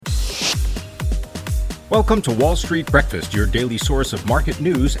Welcome to Wall Street Breakfast, your daily source of market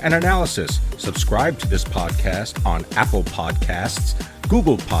news and analysis. Subscribe to this podcast on Apple Podcasts,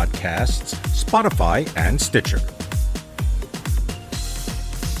 Google Podcasts, Spotify, and Stitcher.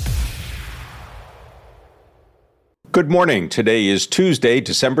 Good morning. Today is Tuesday,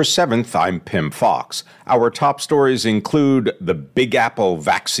 December 7th. I'm Pim Fox. Our top stories include the Big Apple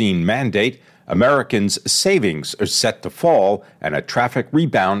vaccine mandate, Americans' savings are set to fall, and a traffic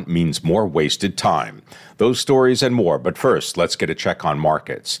rebound means more wasted time. Those stories and more, but first, let's get a check on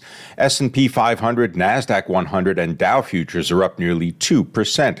markets. S&P 500, NASDAQ 100, and Dow futures are up nearly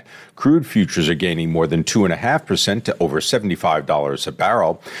 2%. Crude futures are gaining more than 2.5% to over $75 a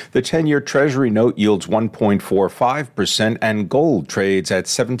barrel. The 10-year Treasury note yields 1.45%, and gold trades at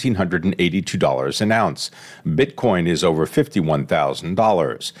 $1,782 an ounce. Bitcoin is over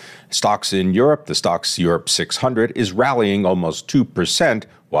 $51,000. Stocks in Europe, the Stocks Europe 600 is rallying almost 2%,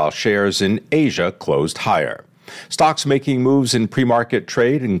 while shares in Asia closed higher. Stocks making moves in pre-market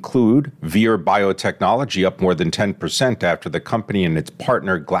trade include Vir Biotechnology, up more than 10% after the company and its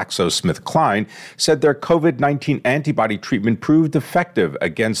partner GlaxoSmithKline said their COVID-19 antibody treatment proved effective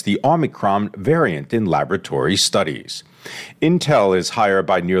against the Omicron variant in laboratory studies. Intel is higher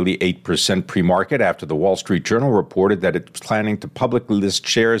by nearly 8% pre-market after the Wall Street Journal reported that it's planning to publicly list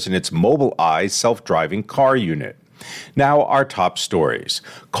shares in its Mobileye self-driving car unit. Now, our top stories.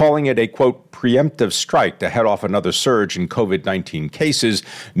 Calling it a, quote, preemptive strike to head off another surge in COVID-19 cases,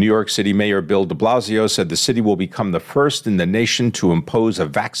 New York City Mayor Bill de Blasio said the city will become the first in the nation to impose a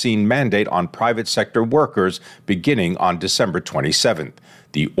vaccine mandate on private sector workers beginning on December 27th.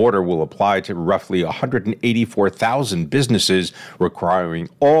 The order will apply to roughly 184,000 businesses, requiring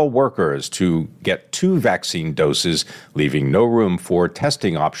all workers to get 2 vaccine doses, leaving no room for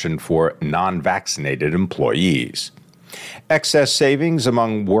testing option for non-vaccinated employees. Excess savings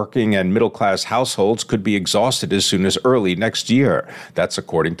among working and middle-class households could be exhausted as soon as early next year. That's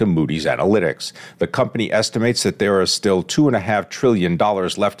according to Moody's Analytics. The company estimates that there are still $2.5 trillion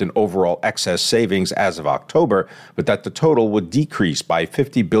left in overall excess savings as of October, but that the total would decrease by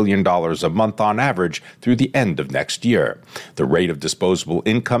 $50 billion a month on average through the end of next year. The rate of disposable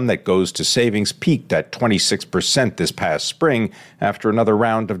income that goes to savings peaked at 26% this past spring after another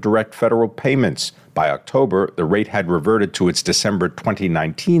round of direct federal payments. By October, the rate had reverted to its December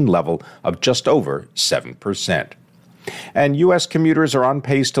 2019 level of just over 7%. And U.S. commuters are on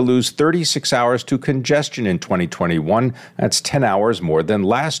pace to lose 36 hours to congestion in 2021. That's 10 hours more than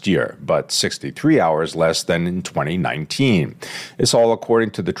last year, but 63 hours less than in 2019. This all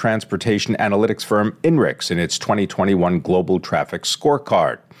according to the transportation analytics firm INRIX in its 2021 Global Traffic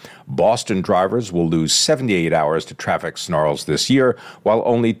Scorecard. Boston drivers will lose 78 hours to traffic snarls this year, while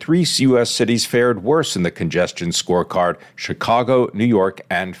only 3 U.S. cities fared worse in the congestion scorecard: Chicago, New York,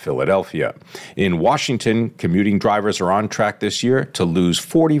 and Philadelphia. In Washington, commuting drivers are on track this year to lose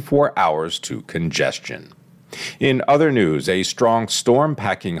 44 hours to congestion. In other news, a strong storm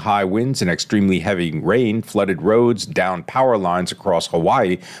packing high winds and extremely heavy rain flooded roads, downed power lines across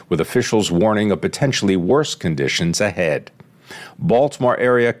Hawaii, with officials warning of potentially worse conditions ahead. Baltimore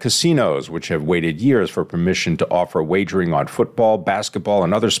area casinos, which have waited years for permission to offer wagering on football, basketball,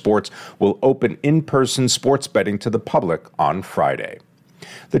 and other sports, will open in-person sports betting to the public on Friday.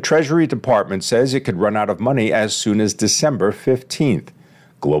 The Treasury Department says it could run out of money as soon as December 15th.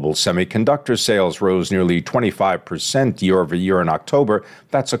 Global semiconductor sales rose nearly 25% year over year in October.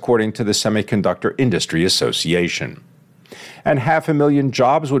 That's according to the Semiconductor Industry Association. And 500,000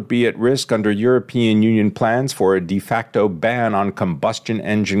 jobs would be at risk under European Union plans for a de facto ban on combustion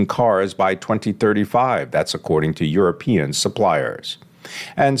engine cars by 2035. That's according to European suppliers.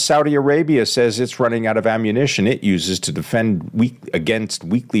 And Saudi Arabia says it's running out of ammunition it uses to defend against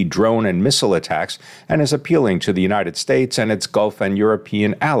weekly drone and missile attacks, and is appealing to the United States and its Gulf and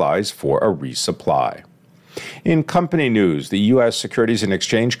European allies for a resupply. In company news, the U.S. Securities and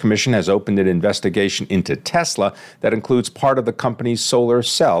Exchange Commission has opened an investigation into Tesla that includes part of the company's solar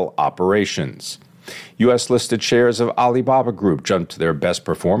cell operations. U.S.-listed shares of Alibaba Group jumped to their best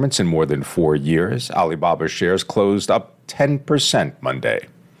performance in more than 4 years. Alibaba shares closed up 10% Monday.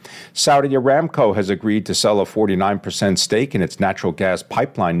 Saudi Aramco has agreed to sell a 49% stake in its natural gas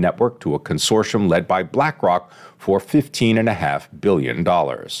pipeline network to a consortium led by BlackRock for $15.5 billion.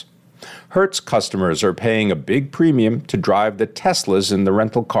 Hertz customers are paying a big premium to drive the Teslas in the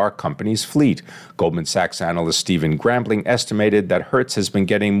rental car company's fleet. Goldman Sachs analyst Stephen Grambling estimated that Hertz has been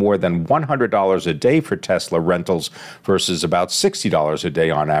getting more than $100 a day for Tesla rentals versus about $60 a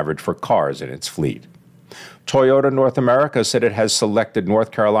day on average for cars in its fleet. Toyota North America said it has selected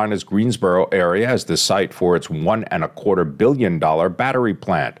North Carolina's Greensboro area as the site for its $1.25 billion battery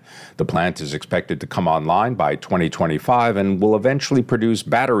plant. The plant is expected to come online by 2025 and will eventually produce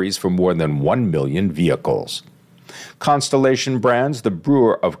batteries for more than 1 million vehicles. Constellation Brands, the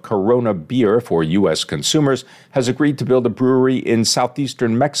brewer of Corona beer for U.S. consumers, has agreed to build a brewery in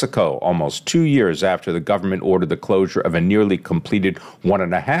southeastern Mexico almost 2 years after the government ordered the closure of a nearly completed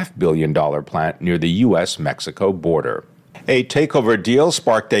 $1.5 billion plant near the U.S.-Mexico border. A takeover deal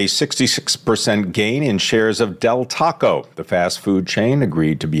sparked a 66% gain in shares of Del Taco. The fast food chain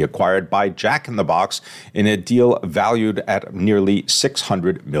agreed to be acquired by Jack in the Box in a deal valued at nearly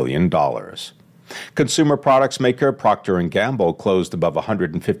 $600 million. Consumer products maker Procter & Gamble closed above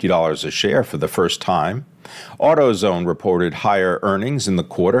 $150 a share for the first time. AutoZone reported higher earnings in the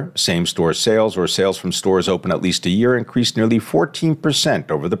quarter. Same-store sales, or sales from stores open at least a year, increased nearly 14%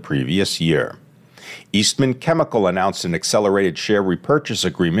 over the previous year. Eastman Chemical announced an accelerated share repurchase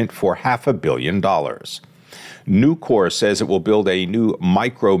agreement for $500 million. Nucor says it will build a new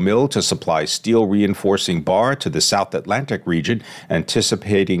micro mill to supply steel reinforcing bar to the South Atlantic region,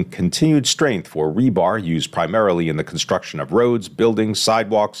 anticipating continued strength for rebar used primarily in the construction of roads, buildings,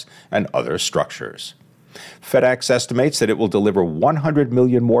 sidewalks, and other structures. FedEx estimates that it will deliver 100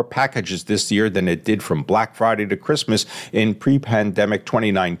 million more packages this year than it did from Black Friday to Christmas in pre-pandemic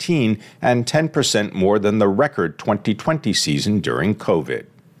 2019, and 10% more than the record 2020 season during COVID.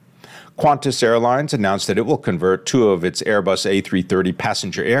 Qantas Airlines announced that it will convert 2 of its Airbus A330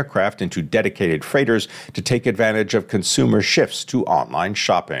 passenger aircraft into dedicated freighters to take advantage of consumer shifts to online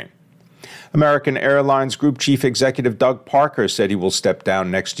shopping. American Airlines Group Chief Executive Doug Parker said he will step down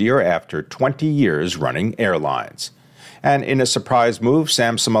next year after 20 years running airlines. And in a surprise move,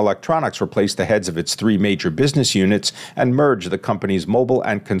 Samsung Electronics replaced the heads of its 3 major business units and merged the company's mobile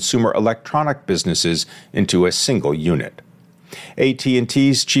and consumer electronic businesses into a single unit.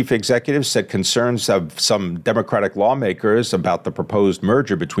 AT&T's chief executive said concerns of some Democratic lawmakers about the proposed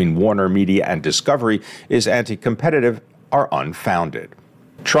merger between Warner Media and Discovery is anti-competitive are unfounded.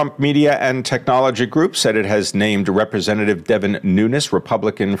 Trump Media and Technology Group said it has named Representative Devin Nunes,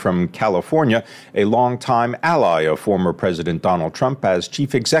 Republican from California, a longtime ally of former President Donald Trump, as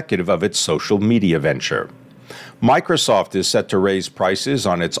chief executive of its social media venture. Microsoft is set to raise prices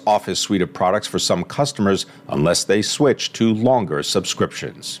on its Office suite of products for some customers unless they switch to longer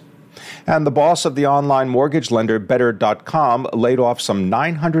subscriptions. And the boss of the online mortgage lender Better.com laid off some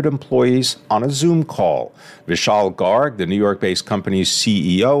 900 employees on a Zoom call. Vishal Garg, the New York-based company's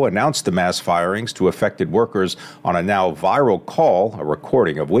CEO, announced the mass firings to affected workers on a now viral call, a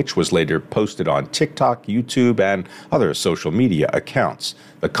recording of which was later posted on TikTok, YouTube, and other social media accounts.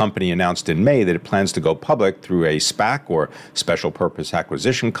 The company announced in May that it plans to go public through a SPAC, or Special Purpose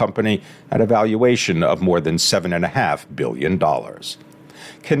Acquisition Company, at a valuation of more than $7.5 billion.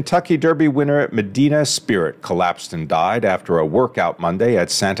 Kentucky Derby winner Medina Spirit collapsed and died after a workout Monday at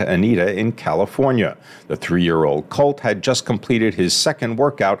Santa Anita in California. The 3-year-old colt had just completed his second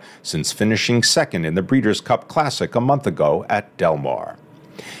workout since finishing second in the Breeders' Cup Classic a month ago at Del Mar.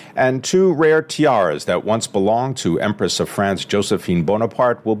 And 2 rare tiaras that once belonged to Empress of France Josephine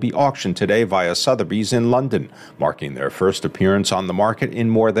Bonaparte will be auctioned today via Sotheby's in London, marking their first appearance on the market in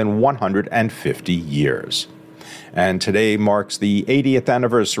more than 150 years. And today marks the 80th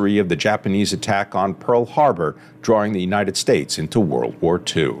anniversary of the Japanese attack on Pearl Harbor, drawing the United States into World War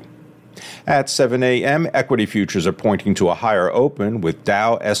II. At 7 a.m., equity futures are pointing to a higher open, with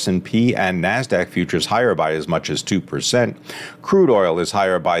Dow, S&P, and NASDAQ futures higher by as much as 2%. Crude oil is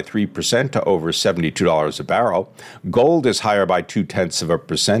higher by 3% to over $72 a barrel. Gold is higher by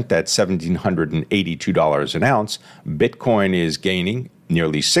 0.2% at $1,782 an ounce. Bitcoin is gaining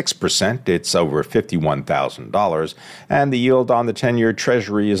nearly 6%, it's over $51,000, and the yield on the 10-year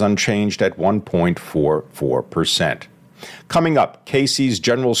Treasury is unchanged at 1.44%. Coming up, Casey's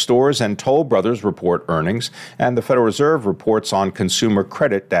General Stores and Toll Brothers report earnings, and the Federal Reserve reports on consumer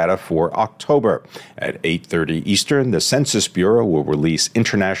credit data for October. At 8:30 Eastern, the Census Bureau will release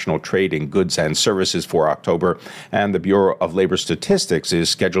international trade in goods and services for October, and the Bureau of Labor Statistics is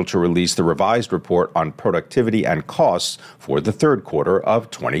scheduled to release the revised report on productivity and costs for the third quarter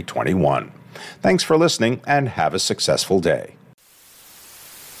of 2021. Thanks for listening, and have a successful day.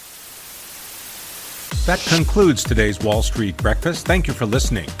 That concludes today's Wall Street Breakfast. Thank you for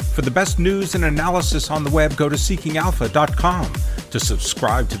listening. For the best news and analysis on the web, go to seekingalpha.com. To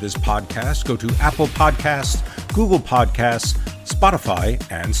subscribe to this podcast, go to Apple Podcasts, Google Podcasts, Spotify,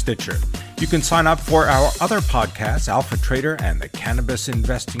 and Stitcher. You can sign up for our other podcasts, Alpha Trader and the Cannabis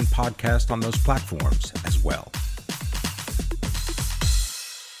Investing Podcast, on those platforms as well.